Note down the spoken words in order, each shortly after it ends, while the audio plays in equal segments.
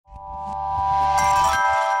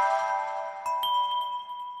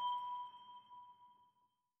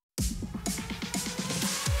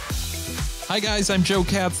Hi guys, I'm Joe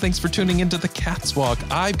Katz. Thanks for tuning into the Katz Walk.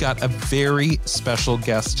 I've got a very special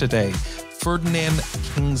guest today, Ferdinand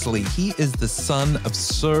Kingsley. He is the son of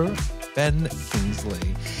Sir Ben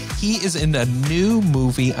Kingsley. He is in a new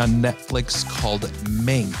movie on Netflix called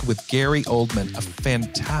Mank with Gary Oldman, a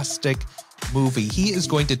fantastic movie. He is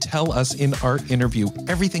going to tell us in our interview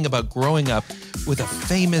everything about growing up with a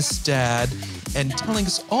famous dad and telling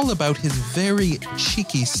us all about his very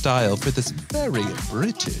cheeky style for this very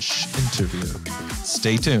British interview.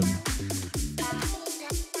 Stay tuned.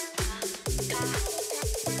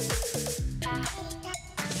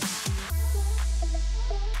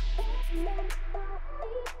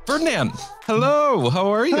 Ferdinand, hello.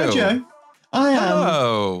 How are you? Hi, Joe. I am.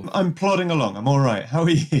 Hello. I'm plodding along. I'm all right. How are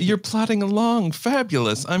you? You're plodding along.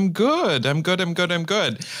 Fabulous. I'm good. I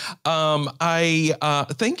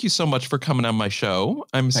thank you so much for coming on my show.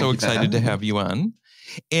 I'm so excited to have you on.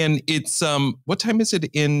 And it's what time is it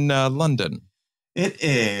in London? It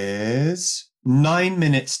is 9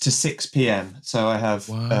 minutes to 6 p.m. So I have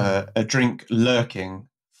a drink lurking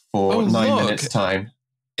for 9 minutes time.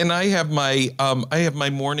 And I have my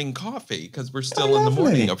morning coffee because we're still in the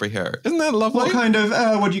morning over here. Isn't that lovely? What kind of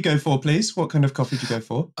what do you go for, please? What kind of coffee do you go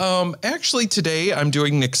for? Actually today I'm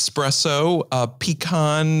doing an espresso,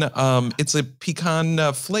 pecan. It's a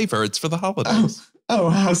pecan flavor. It's for the holidays. Oh,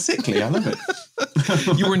 how sickly! I love it.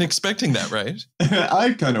 You weren't expecting that, right?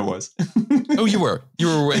 I kind of was. Oh, you were. You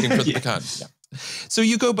were waiting for the pecan. Yeah. So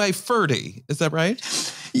you go by Ferdy, is that right?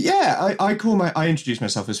 Yeah, I introduce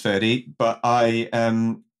myself as Ferdy, but I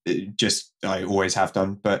always have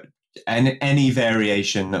done, but any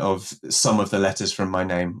variation of some of the letters from my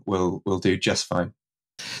name will do just fine.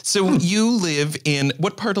 So you live in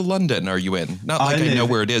what part of London are you in? Not like I know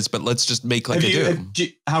where it is, but let's just make like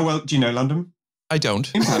how well do you know London? I don't.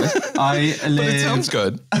 I live. But it sounds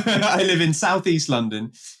good. I live in southeast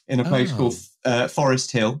London in a place called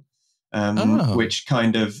Forest Hill, which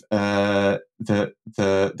kind of the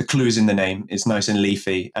clues in the name is nice and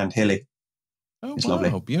leafy and hilly. Oh, it's wow,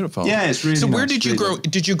 lovely. Beautiful. Yeah, it's really. So nice. where did you grow?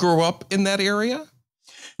 Did you grow up in that area?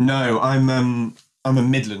 No, I'm a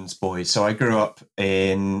Midlands boy. So I grew up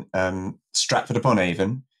in Stratford upon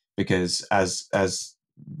Avon because as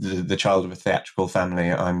the child of a theatrical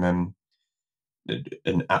family, I'm an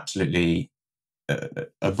absolutely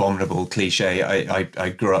abominable cliche. I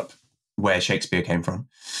grew up where Shakespeare came from.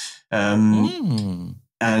 And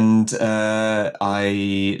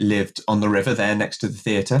I lived on the river there next to the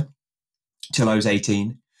theatre till I was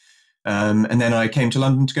 18. And then I came to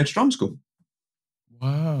London to go to drama school.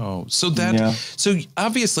 Wow. So so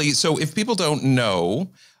obviously, so if people don't know,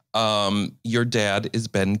 your dad is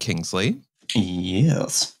Ben Kingsley.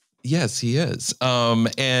 Yes. Yes, he is.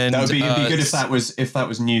 And it'd be good if that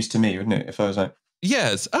was news to me, wouldn't it? If I was like,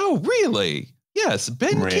 yes. Oh, really? Yes,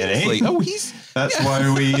 Ben Kingsley. Oh,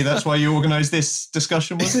 that's why you organised this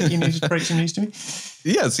discussion, was it? You needed to break some news to me.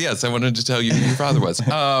 Yes. I wanted to tell you who your father was.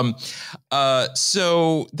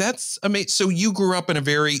 So that's amazing. So you grew up in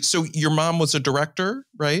so your mom was a director,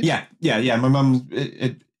 right? Yeah. My mum,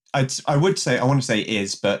 I want to say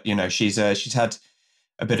is, but you know, she's had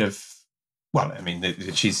a bit of, well, I mean,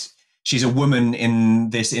 she's a woman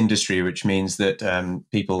in this industry, which means that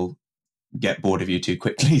people get bored of you too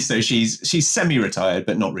quickly. So she's semi-retired,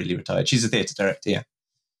 but not really retired. She's a theatre director, yeah.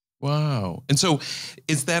 Wow. And so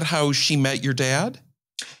is that how she met your dad?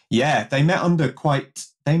 Yeah, they met under quite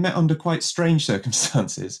strange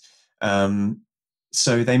circumstances.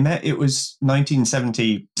 So they met, it was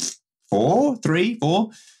 1974, 4.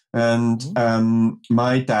 And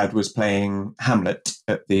my dad was playing Hamlet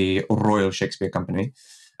at the Royal Shakespeare Company.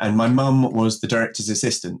 And my mum was the director's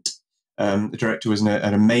assistant. The director was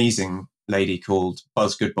an amazing lady called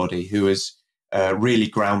Buzz Goodbody, who was really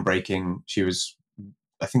groundbreaking. She was,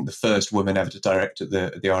 I think, the first woman ever to direct at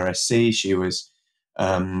the RSC. She was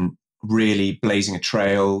really blazing a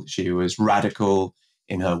trail. She was radical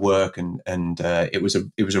in her work, and it was a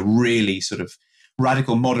really sort of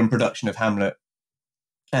radical modern production of Hamlet.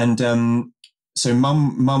 And so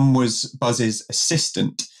mum was Buzz's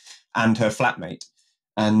assistant and her flatmate.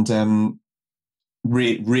 And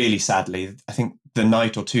really sadly, I think the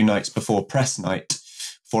night or 2 nights before press night,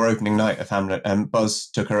 for opening night of Hamlet, Buzz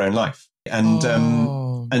took her own life. And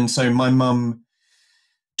so my mum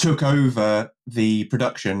took over the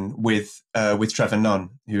production with Trevor Nunn,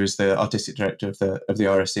 who was the artistic director of the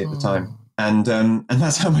RSC at the time. And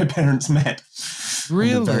that's how my parents met.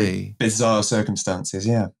 Really? Very bizarre circumstances,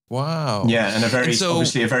 yeah. Wow. Yeah, and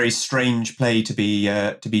obviously a very strange play to be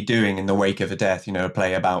doing in the wake of a death, you know, a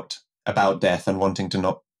play about death and wanting to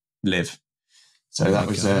not live. So that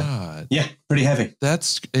was pretty heavy.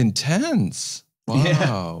 That's intense.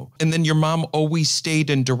 Wow. And then your mom always stayed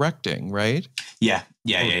in directing, right? Yeah.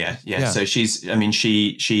 So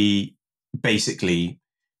she basically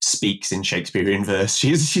speaks in Shakespearean verse.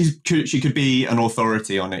 She could be an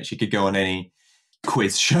authority on it. She could go on any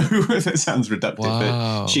quiz show. That sounds reductive,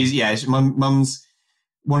 Wow. but mum's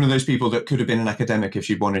one of those people that could have been an academic if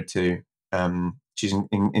she wanted to. She's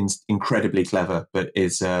incredibly clever, but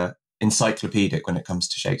is encyclopedic when it comes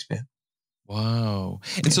to Shakespeare. Wow.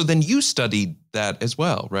 And so then you studied that as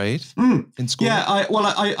well, right? In school? Yeah,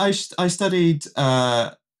 I studied,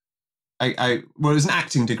 it was an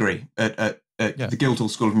acting degree at the Guildhall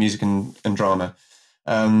School of Music and Drama,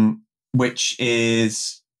 which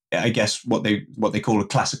is, I guess, what they call a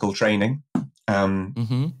classical training.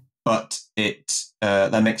 But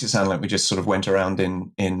that makes it sound like we just sort of went around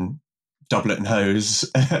in doublet and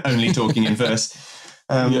hose, only talking in verse.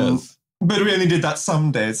 Yes. But we only did that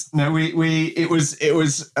some days. No, it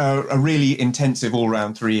was a really intensive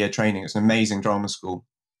all-round 3-year training. It's an amazing drama school,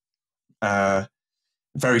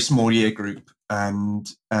 very small year group, and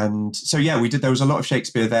so there was a lot of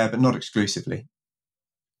Shakespeare there, but not exclusively.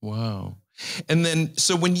 Wow. And then,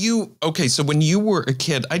 so when you were a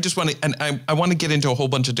kid, I just want to, and I want to get into a whole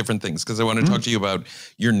bunch of different things because I want to talk to you about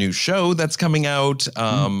your new show that's coming out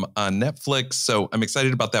on Netflix. So I'm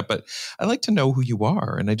excited about that, but I'd like to know who you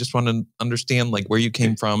are. And I just want to understand like where you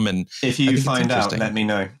came from. And if you find out, let me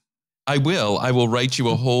know. I will write you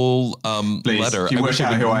a whole letter. If you work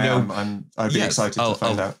out who I am, I'd be excited to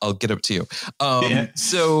find out. I'll get up to you.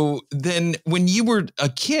 So then when you were a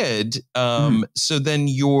kid, so then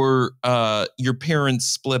your parents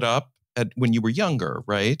split up when you were younger,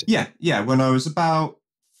 right? Yeah. When I was about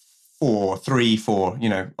 3, 4,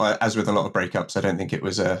 as with a lot of breakups, I don't think it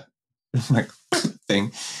was a like thing.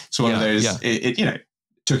 It's one of those, it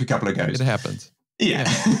took a couple of goes. It happens. Yeah.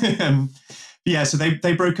 So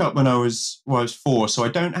they broke up when I was 4. So I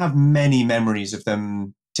don't have many memories of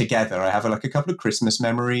them together. I have a couple of Christmas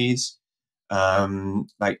memories, one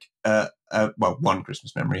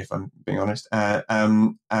Christmas memory, if I'm being honest,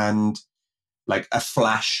 and like a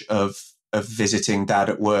flash of visiting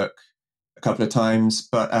Dad at work a couple of times.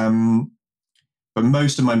 But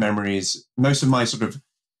most of my memories, most of my sort of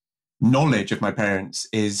knowledge of my parents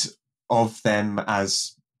is of them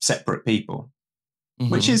as separate people.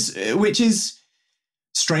 Which is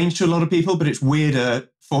strange to a lot of people, but it's weirder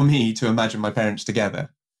for me to imagine my parents together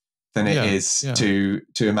than it is to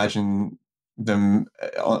imagine them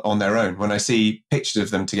on their own. When I see pictures of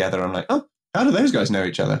them together, I'm like, oh, how do those guys know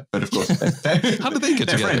each other? But of course, how do they get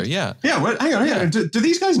together? Friends. Yeah. Well, hang on. Do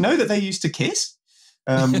these guys know that they used to kiss?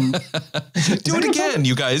 Do it again,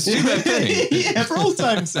 you guys. Do that thing. Yeah, for all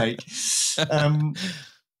time's sake.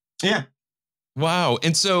 Yeah. Wow.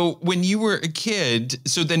 And so when you were a kid,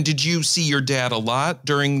 so then did you see your dad a lot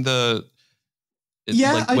during the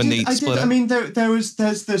when they split up? I mean, there's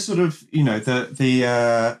the sort of,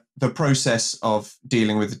 the process of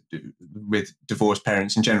dealing with divorced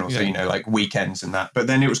parents in general. So, like weekends and that. But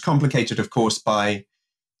then it was complicated, of course, by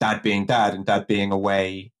Dad being Dad and Dad being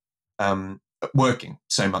away working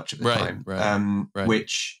so much of the time. Right.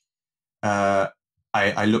 Which I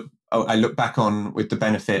look back on with the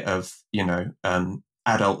benefit of,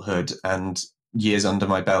 adulthood and years under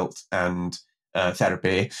my belt and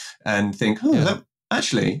therapy, and think,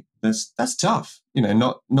 that's tough.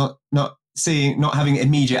 Not having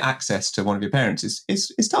immediate access to one of your parents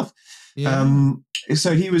is tough. Yeah.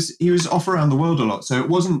 So he was off around the world a lot. So it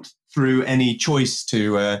wasn't through any choice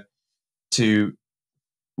to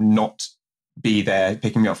not be there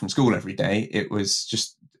picking me up from school every day. It was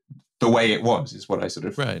just the way it was, is what I sort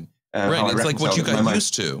of right. It's like what you got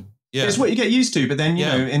used to. Yeah, it's what you get used to. But then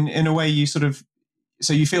in a way, you sort of,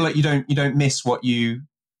 so you feel like you don't miss what you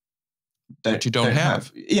don't have.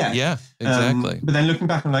 Yeah, exactly. But then looking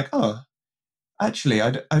back, I'm like, oh, actually,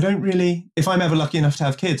 I don't really. If I'm ever lucky enough to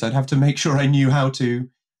have kids, I'd have to make sure I knew how to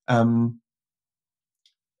do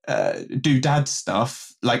dad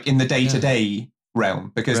stuff, like in the day-to-day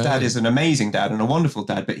realm, because Dad is an amazing dad and a wonderful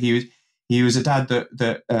dad, but he was a dad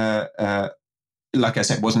that like I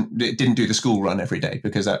said, didn't do the school run every day,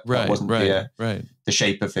 because that wasn't the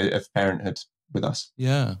shape of parenthood with us.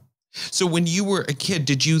 Yeah. So when you were a kid,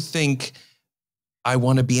 did you think, I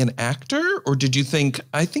want to be an actor? Or did you think,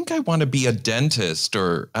 I think I want to be a dentist?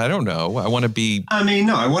 Or I don't know, I want to be... I mean,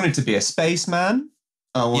 no, I wanted to be a spaceman.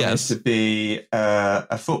 I wanted to be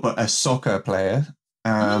a soccer player,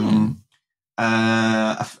 a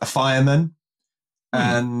fireman,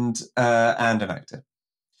 and an actor.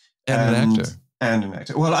 And an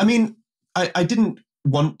actor. Well, I mean, I didn't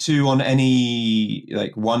want to on any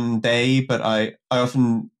one day, but I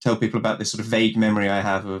often tell people about this sort of vague memory I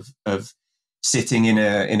have of sitting in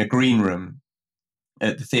a green room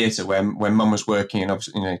at the theatre when Mum was working, and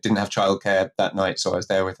obviously, didn't have childcare that night, so I was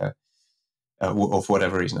there with her. Or for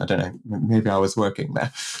whatever reason, I don't know. Maybe I was working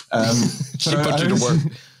there. She put you to work.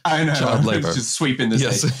 I know. Child labor. I was just sweeping the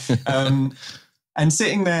stage. And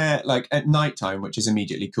sitting there like at nighttime, which is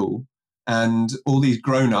immediately cool, and all these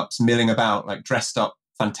grown-ups milling about, like dressed up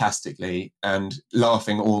fantastically and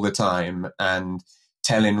laughing all the time and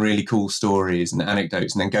telling really cool stories and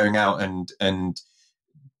anecdotes, and then going out and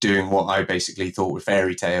doing what I basically thought were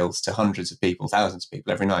fairy tales to hundreds of people, thousands of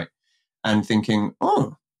people every night, and thinking,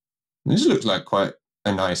 oh, this looks like quite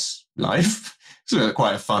a nice life. This looks like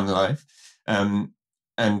quite a fun life.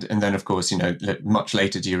 And then, of course, much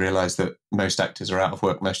later do you realise that most actors are out of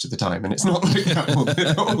work most of the time, and it's not like that all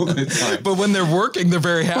the time. But when they're working, they're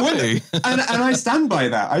very happy. And I stand by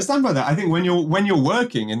that. I think when you're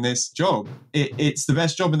working in this job, it's the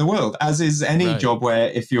best job in the world, as is any job where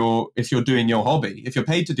if you're doing your hobby, if you're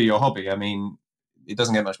paid to do your hobby, I mean, it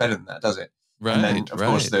doesn't get much better than that, does it? Right. And then, of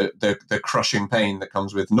course, the crushing pain that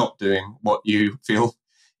comes with not doing what you feel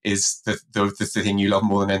is the thing you love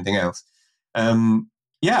more than anything else.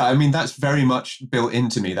 Yeah, I mean, that's very much built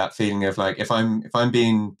into me, that feeling of like, if I'm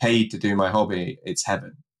being paid to do my hobby, it's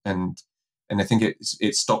heaven. And I think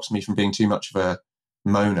it stops me from being too much of a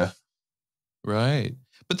moaner. Right.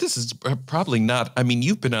 But this is probably not, I mean,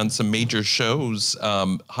 you've been on some major shows,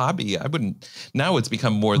 hobby. Now it's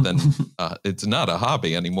become more than, it's not a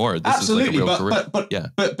hobby anymore. This Absolutely, is like a real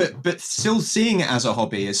career. But still seeing it as a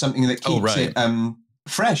hobby is something that keeps it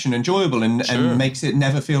fresh and enjoyable and makes it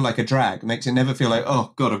never feel like a drag, makes it never feel like,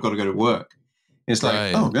 oh God, I've got to go to work. It's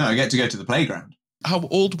like, oh, yeah, I get to go to the playground. How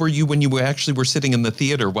old were you when you were sitting in the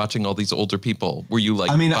theater watching all these older people? Were you like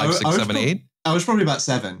 5, 6, 7, 8? I was probably about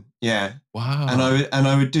 7. Yeah. Wow. And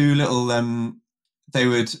I would do little. They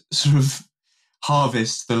would sort of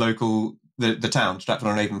harvest the local the town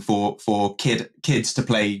Stratford-on-Avon for kids to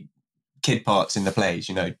play kid parts in the plays.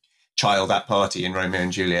 Child at party in Romeo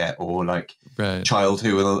and Juliet, or like child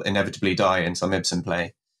who will inevitably die in some Ibsen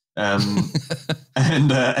play.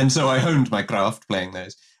 And so I honed my craft playing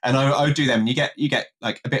those, and I would do them. And you get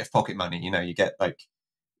like a bit of pocket money. You get like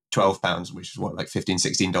 £12, which is what, like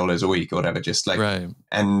 $15-16 a week or whatever. Just like,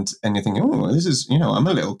 and you're thinking, oh, this is, I'm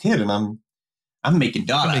a little kid and I'm making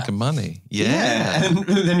dollar. I'm making money. Yeah. And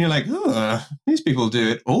then you're like, oh, these people do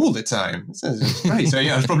it all the time. It's great. So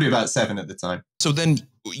yeah, I was probably about 7 at the time. So then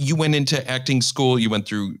you went into acting school, you went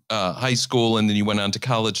through high school, and then you went on to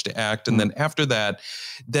college to act. And then after that,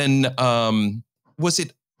 was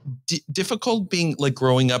it difficult being like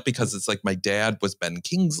growing up, because it's like my dad was Ben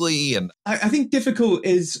Kingsley, and I think difficult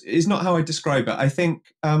is not how I describe it. I think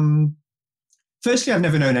firstly, I've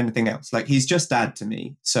never known anything else. Like, he's just dad to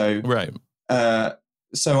me. So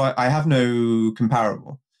so I have no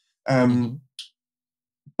comparable.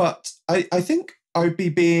 But I think I'd be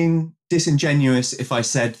being disingenuous if I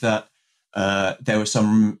said that there were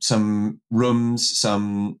some rooms,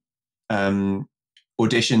 some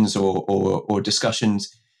auditions or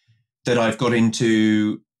discussions that I've got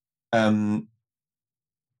into. I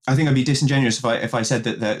think I'd be disingenuous if I said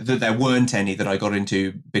that there weren't any that I got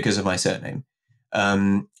into because of my surname,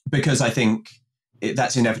 because I think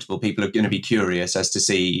that's inevitable. People are going to be curious as to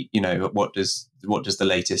see, what does the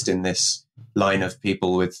latest in this line of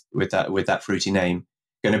people with that fruity name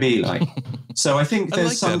going to be like. So I think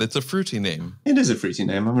there's that. It's a fruity name. It is a fruity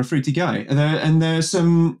name. I'm a fruity guy, and there's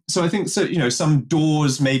some. So I think some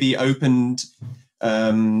doors maybe opened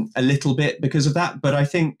a little bit because of that. But I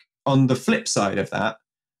think on the flip side of that,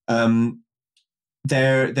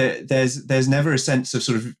 there's never a sense of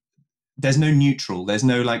sort of. There's no neutral. There's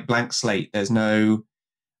no like blank slate. There's no.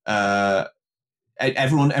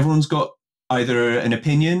 Everyone's got either an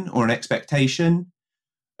opinion or an expectation,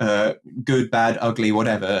 good, bad, ugly,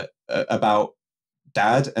 whatever, about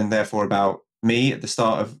dad, and therefore about me at the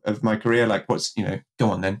start of my career. Like, what's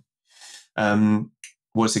go on then.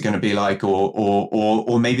 What's it going to be like,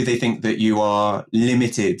 or maybe they think that you are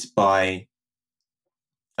limited by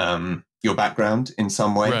your background in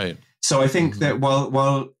some way. Right. So I think that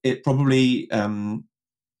while it probably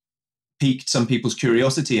piqued some people's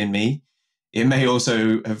curiosity in me, it may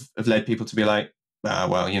also have led people to be like,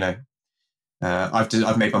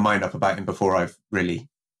 I've made my mind up about him before I've really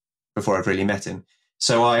met him.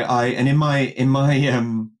 So I in my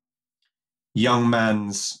young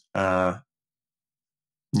man's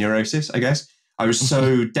neurosis, I guess, I was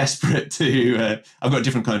so desperate to. I've got a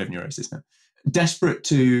different kind of neurosis now. Desperate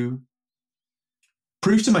to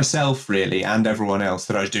prove to myself, really, and everyone else,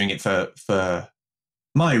 that I was doing it for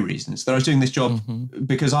my reasons, that I was doing this job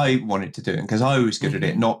because I wanted to do it, because I was good at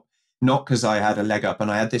it, not not because I had a leg up. And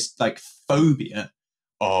I had this like phobia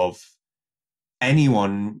of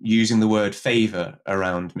anyone using the word favor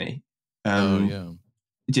around me. Do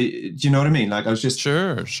you know what I mean? Like I was just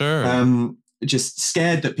sure. Just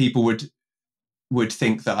scared that people would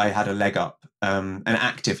think that I had a leg up, an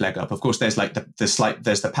active leg up. Of course, there's like there's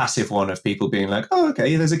the passive one of people being like, oh,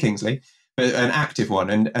 okay, there's a Kingsley, but an active one,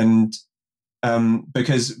 and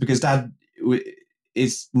because Dad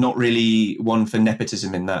is not really one for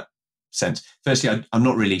nepotism in that sense. Firstly, I'm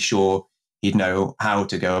not really sure he'd know how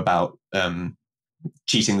to go about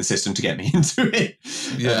cheating the system to get me into it.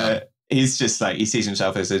 Yeah. He's just like, he sees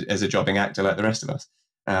himself as a jobbing actor like the rest of us.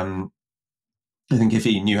 I think if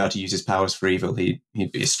he knew how to use his powers for evil, he'd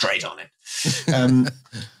be straight on it.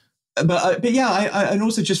 But yeah, and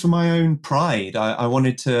also just for my own pride, I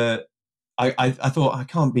wanted to. I thought I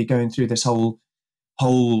can't be going through this whole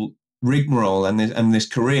rigmarole and this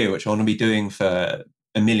career which I want to be doing for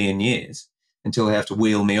a million years until they have to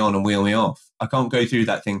wheel me on and wheel me off. I can't go through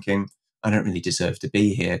that thinking I don't really deserve to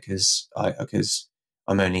be here because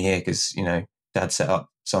I'm only here because Dad set up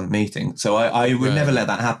some meeting. So I would never let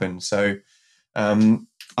that happen. So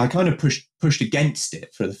I kind of pushed against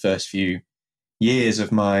it for the first few years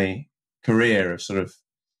of my career of sort of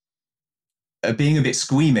being a bit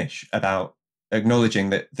squeamish about acknowledging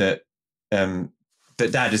that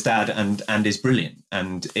Dad is Dad and is brilliant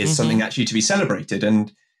and is something actually to be celebrated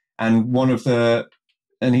and he's one of the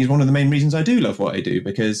main reasons I do love what I do,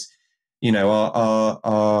 because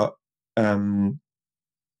our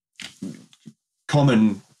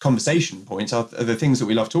common conversation points are the things that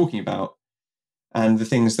we love talking about and the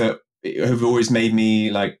things that have always made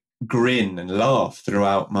me like grin and laugh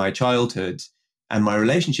throughout my childhood and my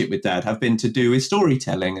relationship with Dad have been to do with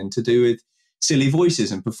storytelling and to do with silly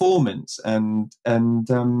voices and performance and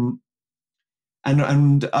so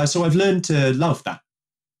I've learned to love that.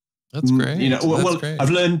 That's great. Great.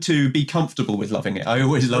 I've learned to be comfortable with loving it. I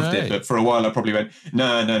always loved it, but for a while I probably went, no.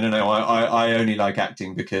 I only like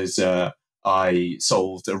acting because I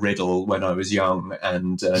solved a riddle when I was young,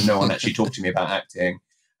 and no one actually talked to me about acting,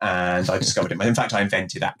 and I discovered it. In fact, I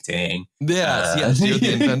invented acting. Yes, you're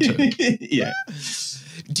the inventor. Yeah.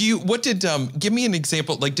 Give me an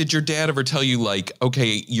example. Like, did your dad ever tell you, like,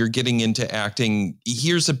 okay, you're getting into acting,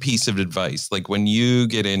 here's a piece of advice. Like, when you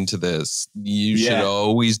get into this, you should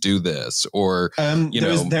always do this. Or,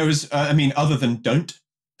 there was, other than don't.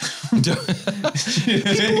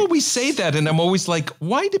 People always say that. And I'm always like,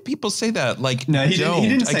 why do people say that? Like, no, he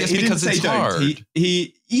didn't say, I guess because it's hard.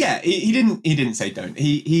 He didn't say don't.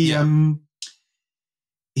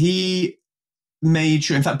 He made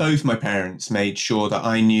sure, in fact, both my parents made sure that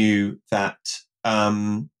I knew that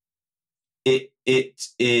it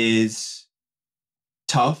is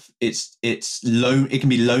tough. It's it can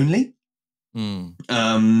be lonely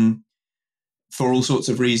for all sorts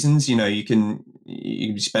of reasons.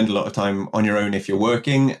 You spend a lot of time on your own if you're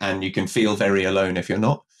working, and you can feel very alone if you're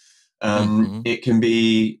not. It can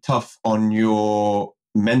be tough on your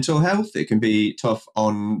mental health. It can be tough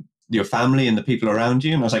on your family and the people around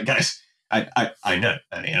you. And I was like, guys, I know,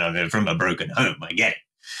 from a broken home, I get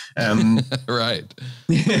it. Right.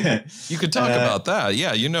 Yeah. You could talk about that.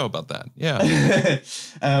 Yeah, you know about that. Yeah.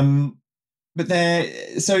 But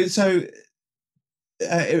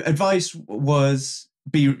advice was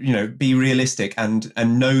be realistic and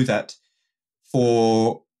know that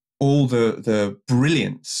for all the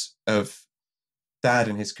brilliance of Dad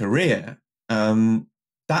and his career,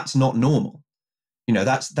 that's not normal.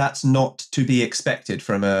 That's not to be expected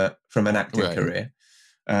from an acting career.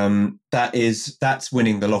 That's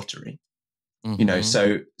winning the lottery.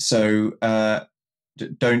 So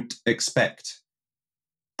don't expect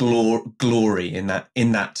glory in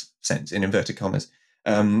that sense, in inverted commas,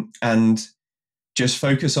 and just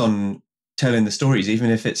focus on telling the stories, even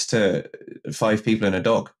if it's to 5 people and a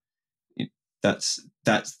dog. That's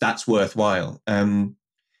worthwhile.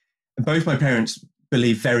 Both my parents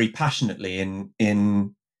believe very passionately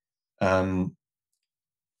in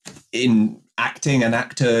acting and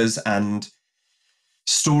actors and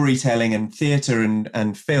storytelling and theatre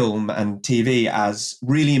and film and TV as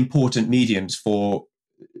really important mediums for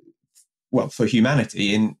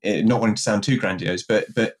humanity. In not wanting to sound too grandiose, but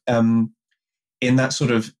in that sort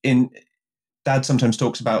of Dad sometimes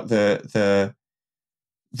talks about the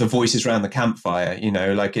voices around the campfire.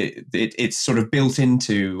 Like it's sort of built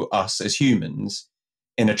into us as humans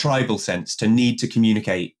in a tribal sense to need to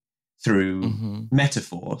communicate through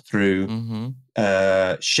metaphor, through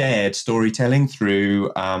shared storytelling,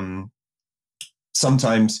 through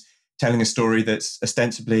sometimes telling a story that's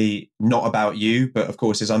ostensibly not about you, but of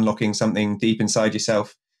course is unlocking something deep inside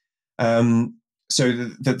yourself.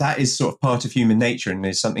 that is sort of part of human nature and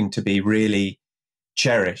is something to be really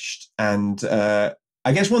cherished. And I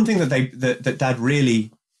guess one thing that Dad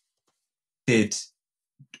really did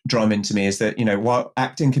drum into me is that, you know, while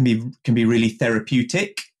acting can be really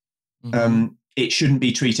therapeutic, it shouldn't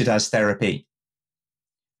be treated as therapy.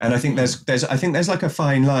 And I think there's like a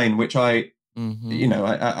fine line, which I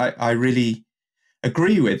really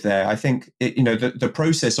agree with there. I think the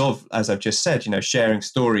process of, as I've just said, you know, sharing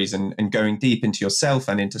stories and going deep into yourself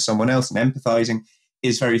and into someone else and empathizing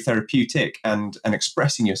is very therapeutic and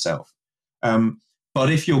expressing yourself. But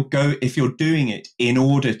if you're doing it in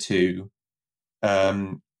order to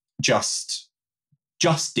just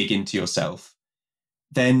dig into yourself,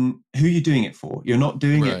 then who are you doing it for? You're not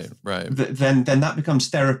doing it. Right. Then that becomes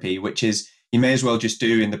therapy, which is you may as well just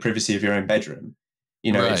do in the privacy of your own bedroom.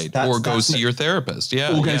 You know, right. Or go see your therapist.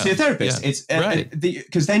 Yeah. Or go see a therapist. Yeah. It's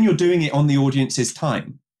because then you're doing it on the audience's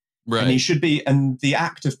time. Right. And you should be. And the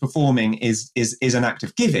act of performing is an act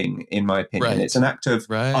of giving, in my opinion. Right. It's an act of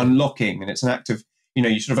unlocking, and it's an act of, you know,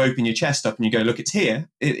 you sort of open your chest up and you go, look, it's here.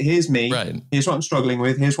 Here's me. Right. Here's what I'm struggling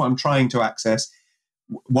with. Here's what I'm trying to access.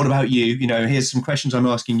 What about you? You know, here's some questions I'm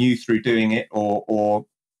asking you through doing it, or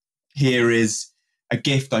here is a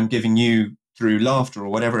gift I'm giving you through laughter or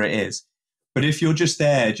whatever it is. But if you're just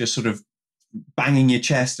there, just sort of banging your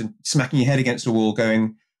chest and smacking your head against a wall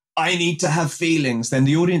going, I need to have feelings, then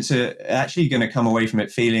the audience are actually going to come away from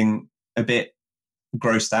it feeling a bit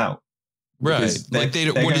grossed out. Right. Like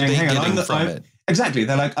what are they getting from it? Exactly.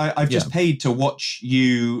 They're like, I've just paid to watch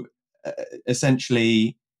you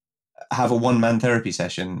essentially have a one-man therapy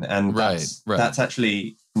session, and that's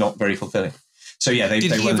actually not very fulfilling. So yeah, they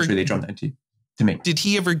weren't really drawn that into to me. Did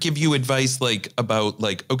he ever give you advice like about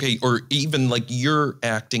like, okay, or even like your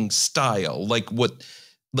acting style, like what,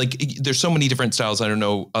 like there's so many different styles. I don't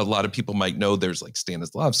know. A lot of people might know there's like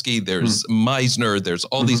Stanislavski, there's Meisner, there's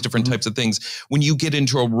all these different types of things. When you get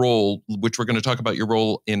into a role, which we're going to talk about your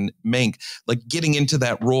role in Mank, like getting into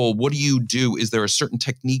that role, what do you do? Is there a certain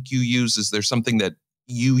technique you use? Is there something that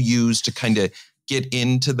you use to kind of get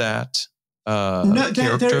into that? No,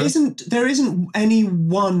 there isn't any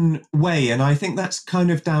one way, and I think that's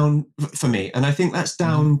kind of down for me, and I think that's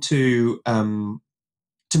down to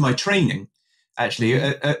my training. Actually,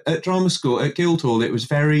 at drama school at Guildhall, they were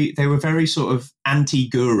very sort of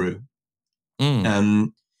anti-guru.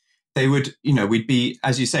 They would, you know, we'd be,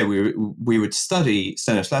 as you say, we would study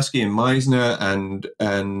Stanislavski and Meisner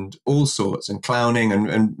and all sorts, and clowning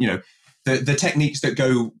and you know, the techniques that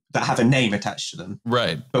have a name attached to them.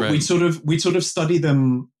 Right. But we'd sort of study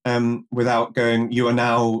them without going, you are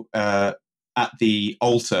now at the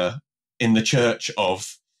altar in the church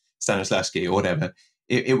of Stanislavski or whatever.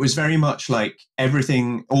 It was very much like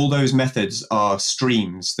everything, all those methods are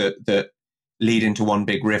streams that lead into one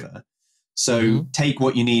big river. So take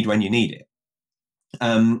what you need when you need it.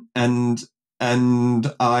 And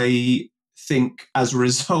I think as a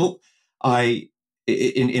result,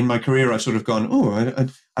 in my career, I've sort of gone,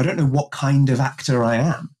 I don't know what kind of actor I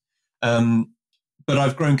am. But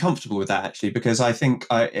I've grown comfortable with that, actually, because I think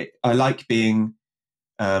I like being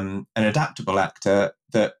an adaptable actor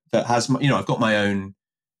that has, you know, I've got my own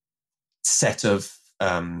set of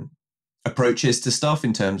approaches to stuff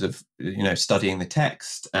in terms of, you know, studying the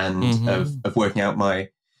text and of working out my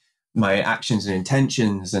actions and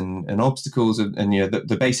intentions and obstacles and you know,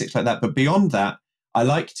 the basics like that. But beyond that, I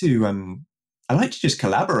like to just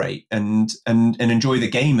collaborate and enjoy the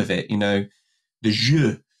game of it, you know, the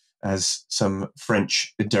jeu, as some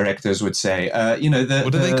French directors would say. You know,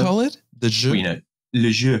 what do they call it? The jeu? Well, you know,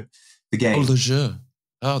 le jeu, the game. Oh, le jeu.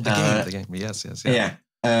 Oh, the game. Yes. Yeah.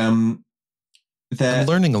 I'm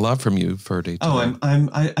learning a lot from you, Ferdy. Oh, I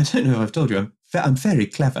don't know if I've told you, I'm very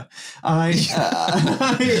clever. You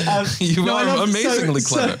are amazingly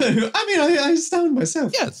clever. So, I mean, I astound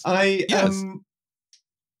myself. Yes.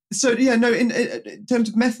 So yeah, no. In terms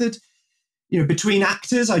of method, you know, between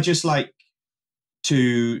actors, I just like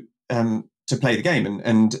to play the game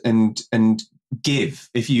and give.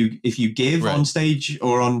 If you give on stage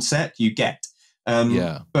or on set, you get.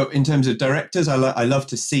 But in terms of directors, I love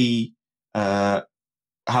to see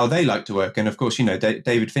how they like to work, and of course, you know,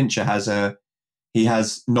 David Fincher has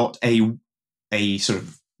not a sort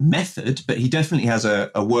of method, but he definitely has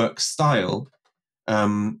a work style.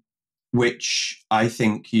 Which I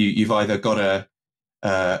think you've either got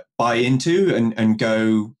to buy into and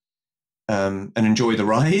go and enjoy the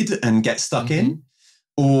ride and get stuck in,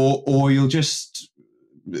 or you'll just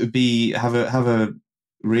have a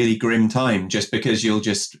really grim time just because you'll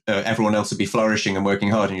just everyone else will be flourishing and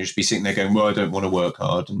working hard, and you'll just be sitting there going, well, I don't want to work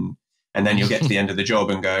hard, and then you'll get to the end of the job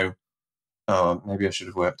and go, oh, maybe I should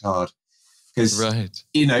have worked hard. because right.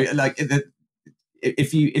 like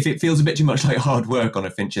if it feels a bit too much like hard work on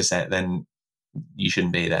a Fincher set, then you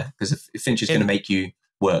shouldn't be there, because if Fincher's going to make you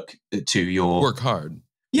work hard.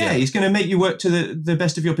 Yeah, he's going to make you work to the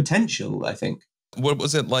best of your potential, I think. What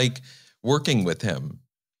was it like working with him?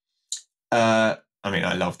 I mean,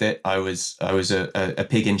 I loved it. I was a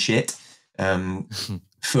pig in shit,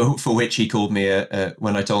 for which he called me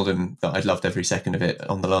when I told him that I'd loved every second of it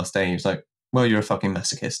on the last day. He was like, "Well, you're a fucking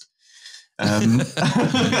masochist."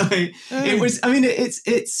 It was. I mean,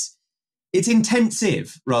 it's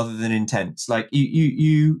intensive rather than intense. Like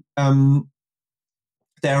you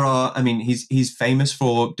there are. I mean, he's famous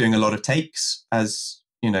for doing a lot of takes, as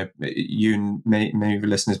you and many of the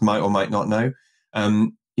listeners might or might not know.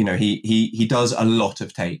 He does a lot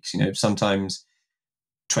of takes. Sometimes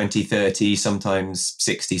 20, 30, sometimes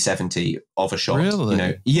 60, 70 of a shot.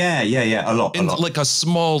 Really? Yeah, a lot. Like a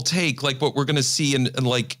small take, like what we're going to see in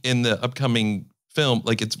the upcoming film,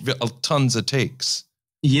 like it's tons of takes.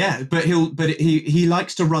 Yeah, but he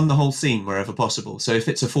likes to run the whole scene wherever possible. So if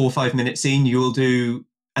it's a 4 or 5 minute scene, you'll do,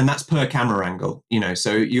 and that's per camera angle,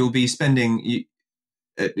 so you'll be spending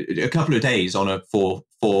a couple of days on a 4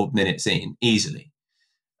 minute scene easily.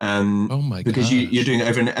 Oh my god! Because you're doing it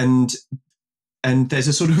over and there's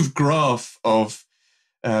a sort of graph of,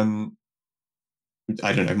 I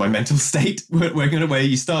don't know, my mental state where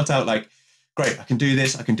you start out like, great, I can do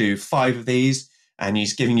this, I can do 5 of these, and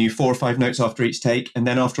he's giving you 4 or 5 notes after each take, and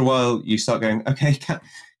then after a while you start going, okay,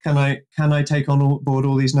 can I take on board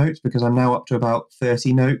all these notes, because I'm now up to about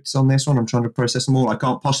 30 notes on this one. I'm trying to process them all. I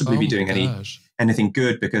can't possibly be doing anything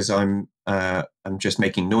good, because I'm just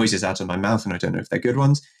making noises out of my mouth, and I don't know if they're good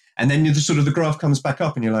ones. And then the graph comes back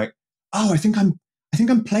up, and you're like, oh, I think I'm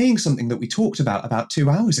playing something that we talked about 2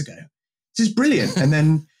 hours ago. This is brilliant. And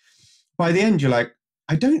then by the end, you're like,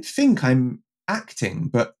 I don't think I'm acting,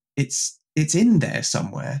 but it's in there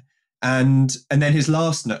somewhere. And then his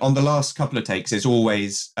last note on the last couple of takes is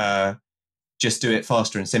always just do it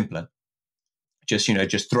faster and simpler.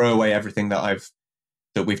 Just throw away everything that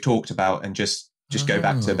we've talked about, and just go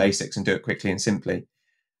back to the basics and do it quickly and simply.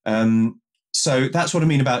 So that's what I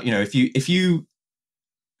mean about,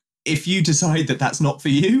 if you decide that that's not for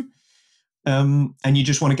you, and you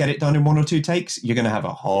just want to get it done in 1 or 2 takes, you're going to have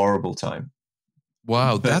a horrible time.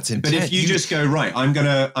 Wow, that's intense. But if you just go, right,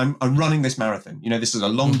 I'm running this marathon. This is a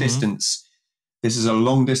long distance. This is a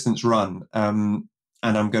long distance run, and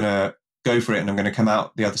I'm going to go for it, and I'm going to come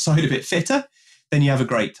out the other side of it fitter. Then you have a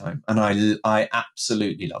great time, and I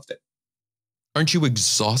absolutely loved it. Aren't you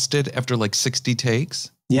exhausted after like 60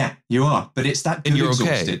 takes? Yeah, you are. But it's that good, and you're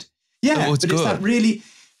exhausted. Okay. Yeah, it's good. It's that really,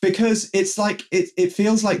 because it's like it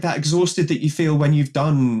feels like that exhausted that you feel when you've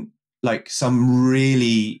done like some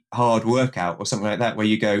really hard workout or something like that, where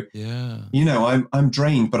you go, yeah, I'm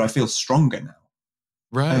drained, but I feel stronger now.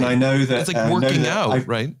 Right. And I know that it's like working out,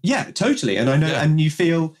 right? Yeah, totally. And I know, and you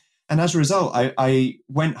feel, and as a result, I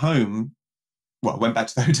went home, went back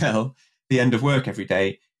to the hotel, the end of work every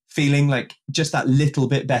day, feeling like just that little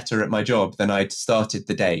bit better at my job than I'd started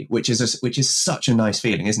the day, which is such a nice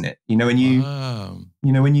feeling, isn't it? When you,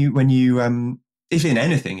 when you, if in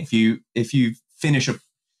anything, if you finish a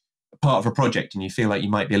part of a project and you feel like you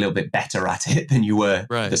might be a little bit better at it than you were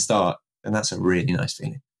at the start, and that's a really nice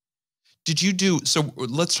feeling. Did you do, so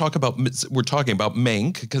let's talk about, we're talking about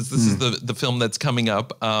Mank, because this is the film that's coming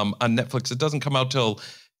up on Netflix. It doesn't come out till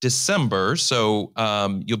December, so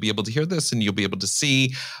you'll be able to hear this and you'll be able to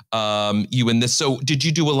see you in this. So did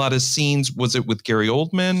you do a lot of scenes? Was it with Gary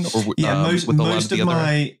Oldman, or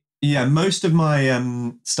most of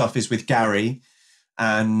my stuff is with Gary,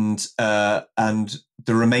 and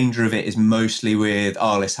the remainder of it is mostly with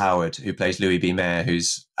Arliss Howard, who plays Louis B. Mayer,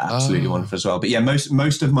 who's absolutely wonderful as well. But yeah,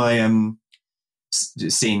 most of my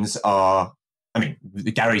scenes are, I mean,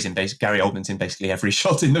 Gary Oldman's in basically every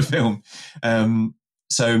shot in the film.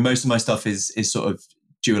 So most of my stuff is sort of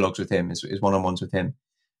duologues with him, is one-on-ones with him.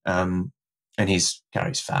 And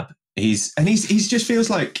Gary's fab. He's just feels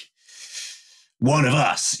like one of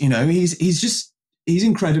us, he's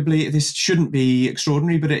incredibly, this shouldn't be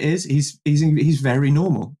extraordinary, but it is. He's very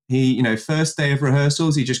normal. He, first day of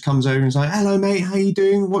rehearsals, he just comes over and is like, hello mate, how you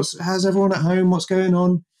doing? How's everyone at home? What's going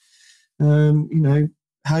on?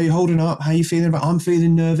 How you holding up? How you feeling? I'm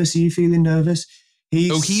feeling nervous. Are you feeling nervous?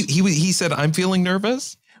 He said, I'm feeling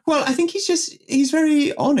nervous? Well, I think he's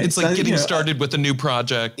very honest. It's like getting started with a new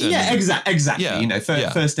project. Yeah, exactly. Yeah,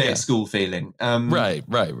 first day at school feeling. Right.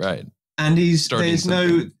 And there's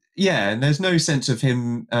no sense of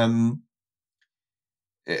him.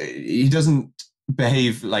 He doesn't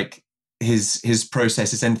behave like his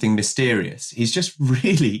process is anything mysterious. He's just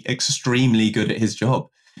really extremely good at his job.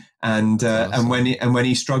 And awesome. and when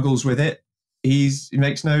he struggles with it, he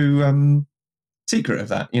makes no secret of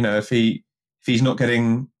that. You know, if he's not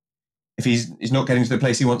getting to the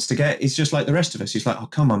place he wants to get, he's just like the rest of us. He's like, oh,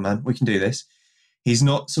 come on, man, we can do this. He's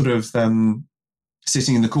not sort of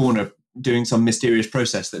sitting in the corner doing some mysterious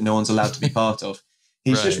process that no one's allowed to be part of.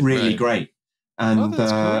 He's just really great. And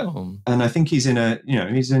cool. and I think he's in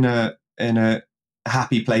a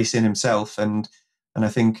happy place in himself, and I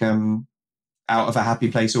think out of a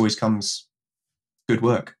happy place always comes good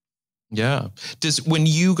work. Yeah. When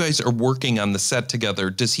you guys are working on the set together,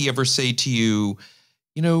 does he ever say to you,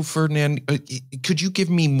 you know, Ferdinand, could you give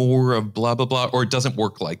me more of blah, blah, blah? Or it doesn't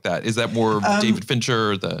work like that? Is that more David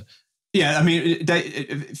Fincher or the... Yeah, I mean,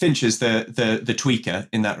 Fincher's the tweaker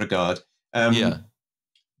in that regard.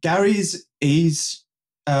 Gary's, he's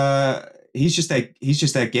just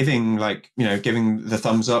there giving, like, you know, giving the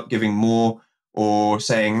thumbs up, giving more, or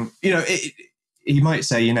saying, you know, he might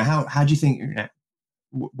say, you know, how do you think, you know,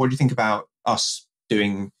 what do you think about us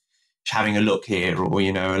having a look here, or,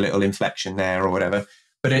 you know, a little inflection there or whatever.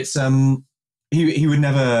 But it's, he would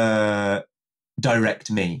never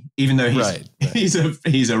direct me, even though he's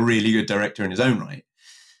a really good director in his own right.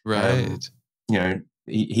 Right. You know,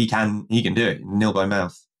 he can do it. Nil by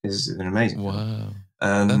Mouth is an amazing film.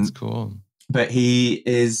 Wow. That's cool. But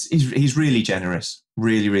he's really generous,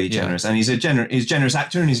 really generous. And he's a generous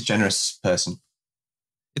actor, and he's a generous person.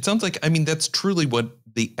 It sounds like, I mean, that's truly what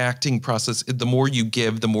the acting process, the more you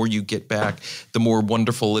give, the more you get back, the more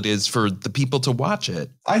wonderful it is for the people to watch it.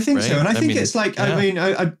 I think so. And I think it's like, I mean,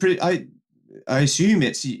 I assume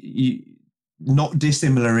it's not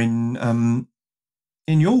dissimilar in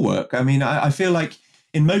your work. I mean, I feel like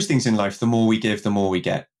in most things in life, the more we give, the more we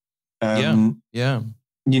get. Yeah.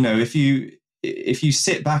 You know, if you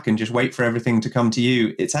sit back and just wait for everything to come to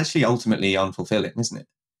you, it's actually ultimately unfulfilling, isn't it?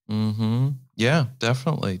 Mm-hmm. Yeah,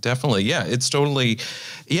 definitely. Yeah, it's totally.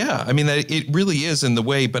 Yeah, I mean, it really is in the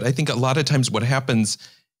way. But I think a lot of times what happens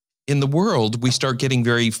in the world, we start getting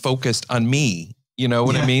very focused on me. You know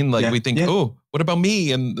what I mean? Like we think, oh, what about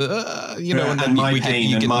me? And you know, and then my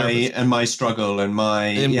pain and my struggle and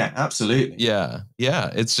my absolutely. Yeah.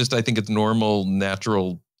 It's just, I think it's normal,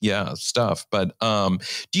 natural. Yeah, stuff. But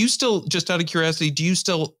do you still, just out of curiosity, do you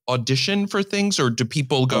still audition for things, or do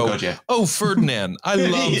people go, oh, Ferdinand, I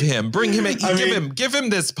love him. Bring him in. Give him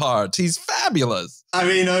this part. He's fabulous. I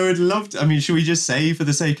mean, I would love to. I mean, should we just say, for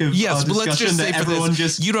the sake of our discussion, let's just say that everyone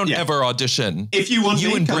you don't ever audition. If you want you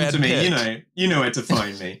me, come Brad to me. Pitt. You know where to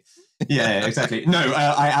find me. Yeah, exactly. No,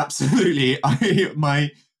 I absolutely. My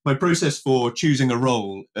process for choosing a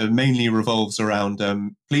role mainly revolves around,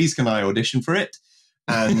 please, can I audition for it?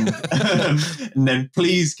 And then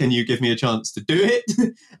please, can you give me a chance to do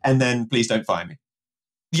it? And then please don't fire me.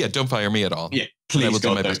 Yeah, don't fire me at all. Yeah, please, I will do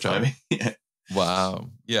my don't best fire job. me. Yeah. Wow.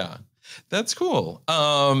 Yeah, that's cool.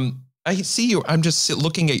 I see you. I'm just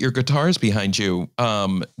looking at your guitars behind you.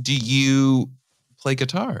 Do you play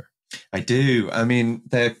guitar? I do. I mean,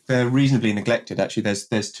 they're reasonably neglected. Actually,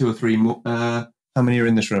 there's two or three more. How many are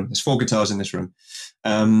in this room? There's 4 guitars in this room.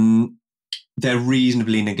 They're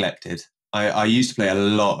reasonably neglected. I used to play a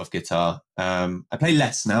lot of guitar. I play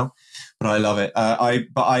less now, but I love it.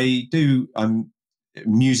 I do.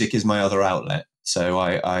 Music is my other outlet, so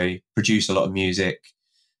I produce a lot of music,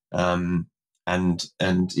 and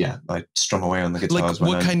yeah, I strum away on the guitars. Like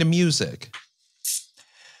what kind of music?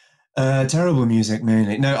 Terrible music,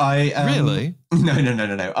 mainly. No, really?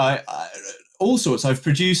 No. I all sorts. I've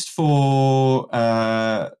produced for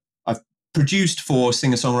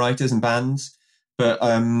singer-songwriters and bands. But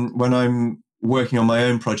when I'm working on my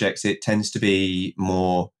own projects, it tends to be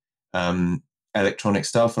more electronic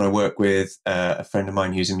stuff. And I work with a friend of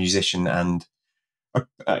mine who's a musician and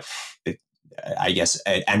I guess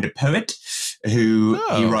and a poet who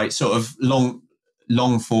he writes sort of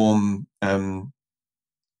long form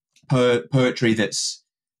poetry that's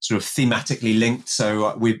sort of thematically linked.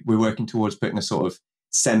 So we're working towards putting a sort of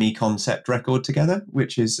semi-concept record together,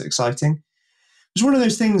 which is exciting. It's one of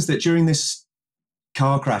those things that during this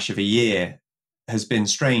car crash of a year has been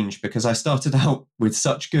strange, because I started out with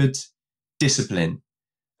such good discipline,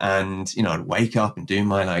 and you know, I'd wake up and do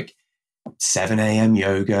my like 7 a.m.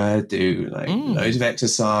 yoga, do like loads of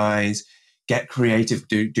exercise, get creative,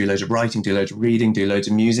 do loads of writing, do loads of reading, do loads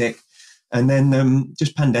of music, and then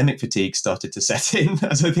just pandemic fatigue started to set in,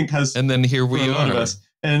 as I think has. And then here we are. Of us.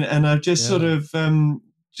 And I've just sort of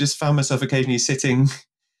just found myself occasionally sitting,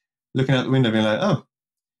 looking out the window, being like, oh,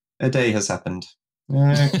 a day has happened.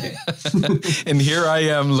 Okay. And here I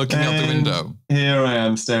am looking out the window. Here I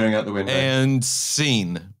am staring out the window. And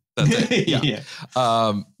scene. That's it. Yeah.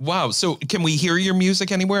 Wow. So can we hear your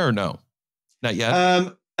music anywhere or no? Not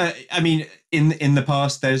yet? I mean, in the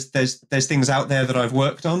past, there's things out there that I've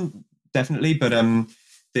worked on, definitely, but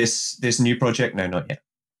this new project, no, not yet.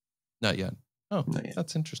 Not yet. Oh, Not yet.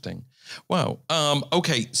 That's interesting. Wow.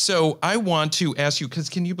 Okay, so I want to ask you, because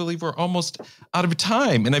can you believe we're almost out of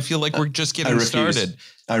time, and I feel like we're just getting started.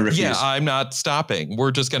 I refuse. Yeah, I'm not stopping.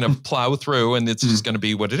 We're just going to plow through, and it's just going to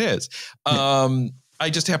be what it is. I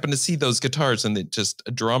just happened to see those guitars, and it just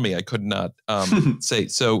draw me. I could not say.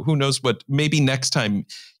 So who knows what? Maybe next time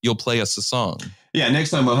you'll play us a song. Yeah,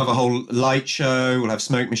 next time we'll have a whole light show. We'll have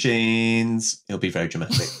smoke machines. It'll be very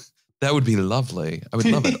dramatic. That would be lovely. I would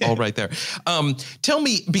love it. All right there. Tell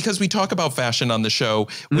me, because we talk about fashion on the show,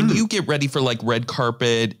 when you get ready for like red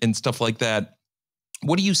carpet and stuff like that,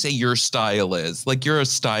 what do you say your style is? Like, you're a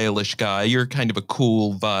stylish guy. You're kind of a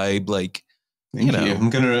cool vibe. Like, Thank you. I'm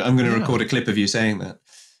gonna record a clip of you saying that.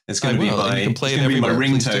 It's gonna be my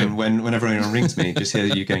ringtone whenever anyone rings me. Just hear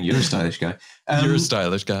you going, "You're a stylish guy." You're a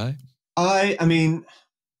stylish guy. I mean,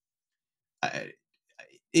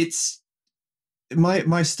 it's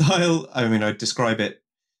my style. I mean, I describe it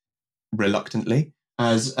reluctantly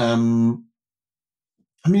as. I mean,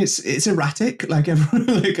 it's erratic, like everyone,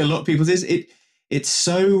 like a lot of people's is. It's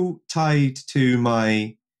so tied to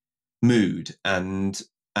my mood and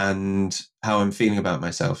how I'm feeling about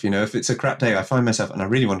myself. You know, if it's a crap day, I find myself, and I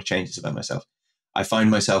really want to change this about myself, I find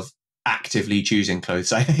myself actively choosing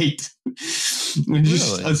clothes I hate.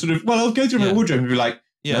 Just, I sort of, I'll go through my wardrobe and be like,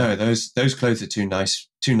 no, those clothes are too nice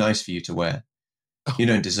for you to wear. You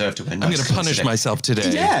don't deserve to wear nice. I'm going to punish myself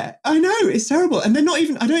today. Yeah, I know, it's terrible. And they're not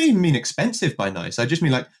even, I don't even mean expensive by nice. I just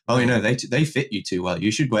mean like, oh, you know, they fit you too well.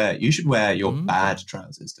 You should wear your bad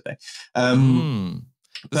trousers today.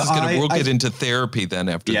 We'll get into therapy then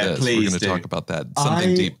after this. We're going to talk about that.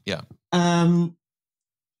 Something deep. Yeah.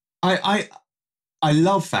 I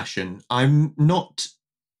love fashion. I'm not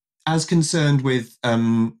as concerned with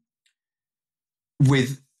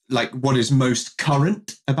like what is most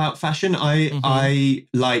current about fashion. I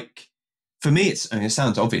like, for me, it's, I mean, it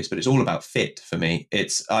sounds obvious, but it's all about fit for me.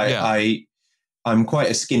 I'm quite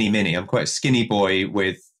a skinny mini. I'm quite a skinny boy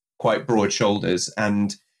with quite broad shoulders,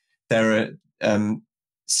 and there are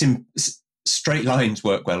straight lines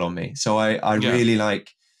work well on me. So I really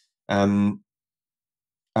like, I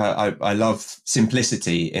love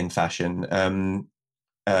simplicity in fashion.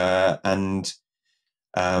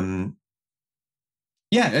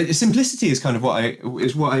 Simplicity is kind of what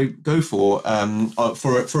I go for an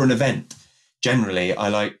event. Generally, I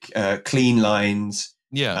like clean lines.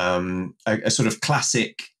 Yeah. A sort of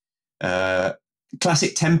classic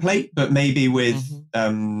template, but maybe with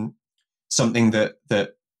something that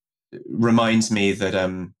reminds me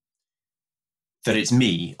that it's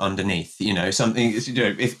me underneath. You know, something. You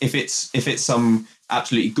know, if it's some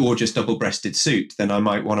absolutely gorgeous double-breasted suit, then I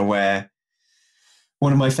might want to wear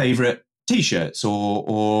one of my favorite T-shirts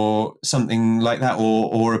or something like that,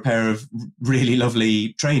 or a pair of really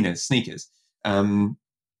lovely sneakers. So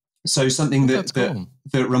something that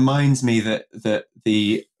reminds me that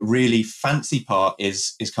the really fancy part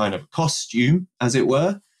is kind of costume, as it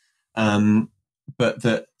were, but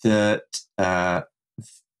that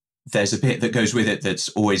there's a bit that goes with it that's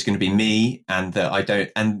always going to be me, and that I don't.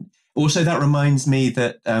 And also that reminds me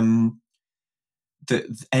that that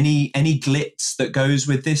any glitz that goes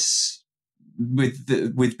with this,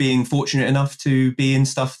 with being fortunate enough to be in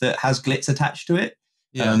stuff that has glitz attached to it,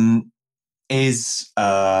 is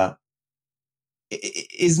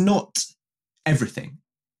not everything.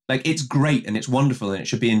 Like, it's great and it's wonderful and it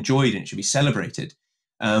should be enjoyed and it should be celebrated.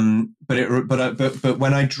 But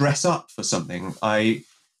when I dress up for something, I'm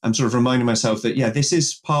sort of reminding myself that this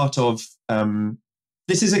is part of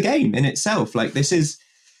this is a game in itself. Like, this is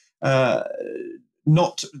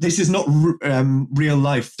not real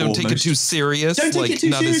life. Don't take it too serious. Don't take it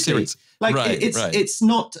too seriously. Like, it's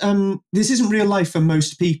not. This isn't real life for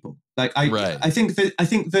most people. Like, I think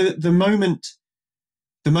the moment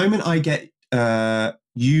I get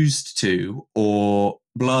used to or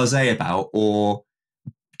blasé about or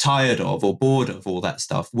tired of or bored of all that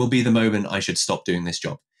stuff will be the moment I should stop doing this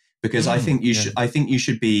job, because I think you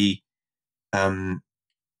should be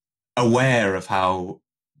aware of how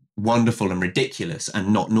wonderful and ridiculous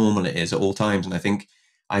and not normal it is at all times. And I think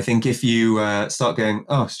if you start going,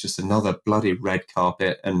 oh, it's just another bloody red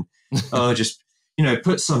carpet, and just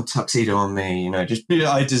put some tuxedo on me, just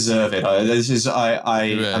I deserve it.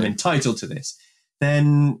 I'm entitled to this.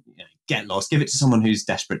 Then get lost. Give it to someone who's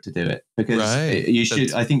desperate to do it, because you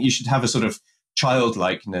should. I think you should have a sort of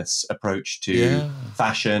childlikeness approach to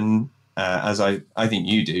fashion, as I think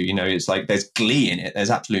you do. It's like there's glee in it,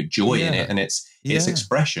 there's absolute joy in it, and it's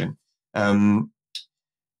expression.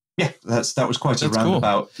 yeah, that was quite that's a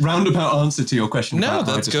roundabout answer to your question. No,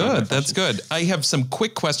 that's good. That's good. I have some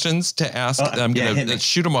quick questions to ask. I'm going to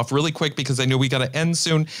shoot them off really quick because I know we got to end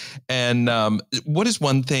soon. And what is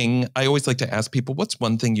one thing I always like to ask people? What's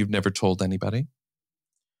one thing you've never told anybody?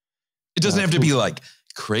 It doesn't have to be like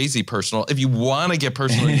crazy personal. If you want to get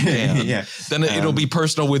personal, you can. Then it'll be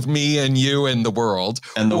personal with me and you and the world.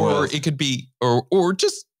 Or it could be, or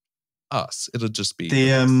just us. It'll just be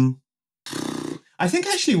I think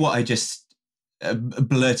actually what I just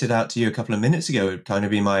blurted out to you a couple of minutes ago would kind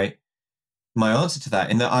of be my answer to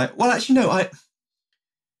that. In that I've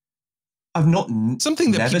not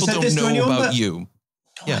something that people don't know about you.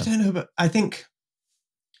 Yeah, I don't know, but I think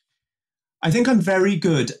I'm very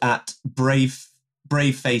good at brave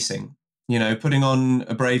facing. You know, putting on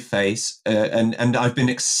a brave face, and I've been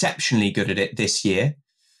exceptionally good at it this year.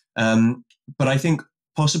 But I think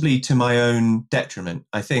possibly to my own detriment.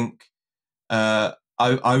 I think.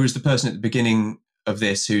 I was the person at the beginning of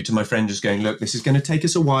this who, to my friend, was going, look, this is going to take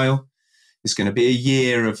us a while. It's going to be a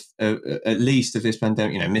year of at least of this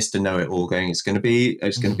pandemic. You know, Mr. Know-it-all going. It's going to be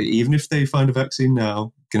even if they find a vaccine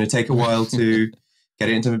now, it's going to take a while to get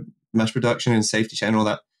it into mass production and safety chain and all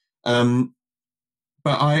that.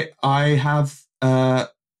 But I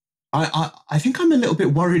think I'm a little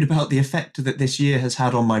bit worried about the effect that this year has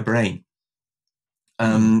had on my brain.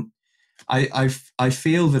 I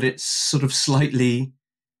feel that it's sort of slightly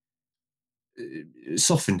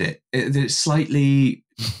softened it. It's slightly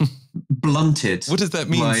blunted. What does that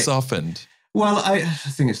mean, softened? Well, I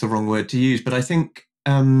think it's the wrong word to use, but I think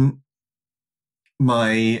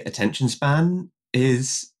my attention span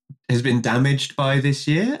has been damaged by this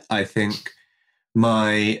year. I think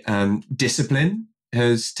my discipline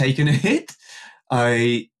has taken a hit.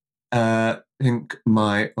 I think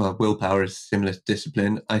my willpower is similar to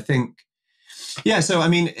discipline. I think. Yeah, so I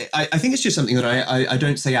mean, I think it's just something that I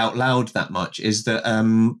don't say out loud that much. Is that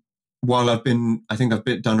while I think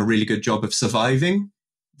I've done a really good job of surviving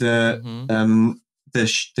the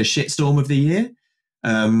shitstorm of the year.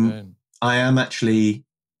 Right. I am actually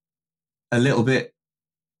a little bit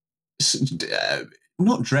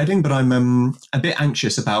not dreading, but I'm a bit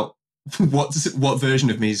anxious about what version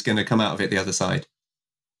of me is going to come out of it the other side.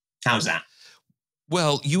 How's that?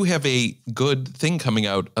 Well, you have a good thing coming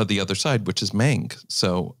out of the other side, which is Mank.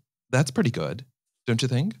 So that's pretty good, don't you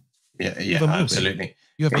think? Yeah, absolutely.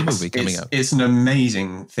 You have a movie coming out. It's an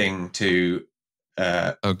amazing thing to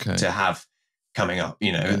have coming up.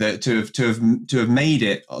 You know, to have made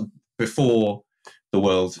it before the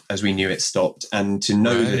world as we knew it stopped, and to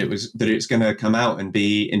know that it's going to come out and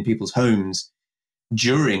be in people's homes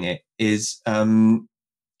during it is.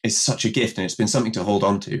 It's such a gift, and it's been something to hold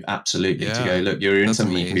on to. Absolutely, to go look, you're in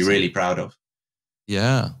something amazing. You can be really proud of.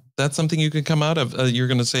 Yeah, that's something you can come out of. You're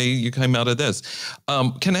going to say you came out of this.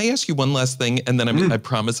 Can I ask you one last thing, and then I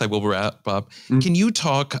promise I will wrap up. Can you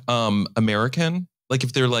talk American? Like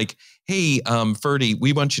if they're like, "Hey, Ferdy,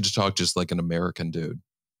 we want you to talk just like an American dude."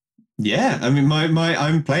 Yeah, I mean,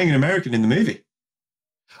 I'm playing an American in the movie.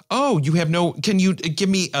 Oh, you have no? Can you give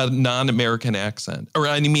me a non-American accent, or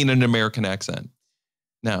I mean an American accent?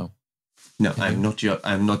 No, I'm not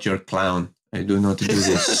your clown. I do not do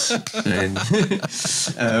this.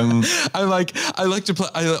 I like to play.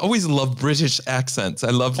 I always love British accents.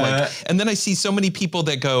 I love and then I see so many people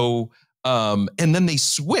that go, and then they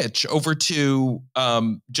switch over to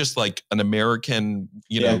just like an American,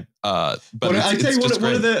 but I tell you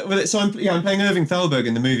so I'm playing Irving Thalberg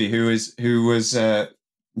in the movie, who was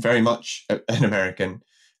very much an American,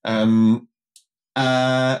 and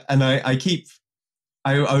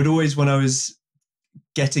I would always, when I was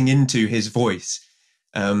getting into his voice,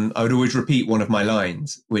 I would always repeat one of my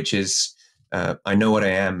lines, which is, I know what I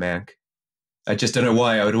am, Mank. I just don't know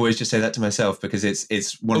why. I would always just say that to myself because it's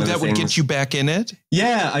one of the things. That would get you back in it?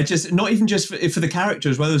 Yeah, not even just for the character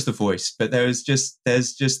as well as the voice, but there's just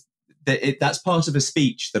that's part of a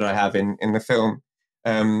speech that I have in the film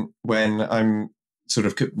when I'm sort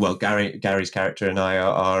of, Gary's character and I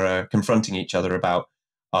are confronting each other about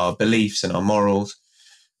our beliefs and our morals.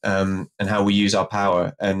 And how we use our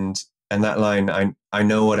power, and that line, I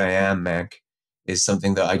know what I am, Mank, is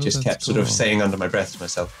something that I just kept sort of saying under my breath to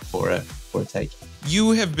myself before a take.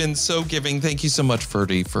 You have been so giving. Thank you so much,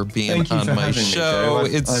 Ferdy, for being on my show.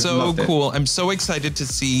 I've so cool. I'm so excited to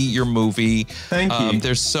see your movie. Thank you.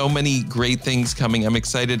 There's so many great things coming. I'm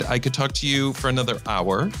excited. I could talk to you for another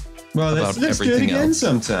hour. Well, let's do it again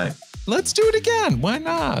sometime. Let's do it again. Why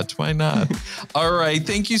not? All right.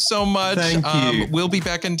 Thank you so much. Thank you. We'll be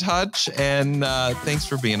back in touch. And thanks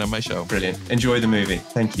for being on my show. Brilliant. Enjoy the movie.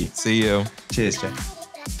 Thank you. See you. Cheers, Jeff.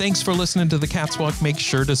 Thanks for listening to The Katz Walk. Make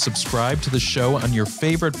sure to subscribe to the show on your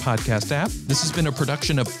favorite podcast app. This has been a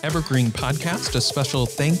production of Evergreen Podcast. A special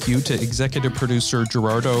thank you to executive producer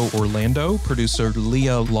Gerardo Orlando, producer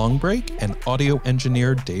Leah Longbreak, and audio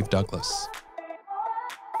engineer Dave Douglas.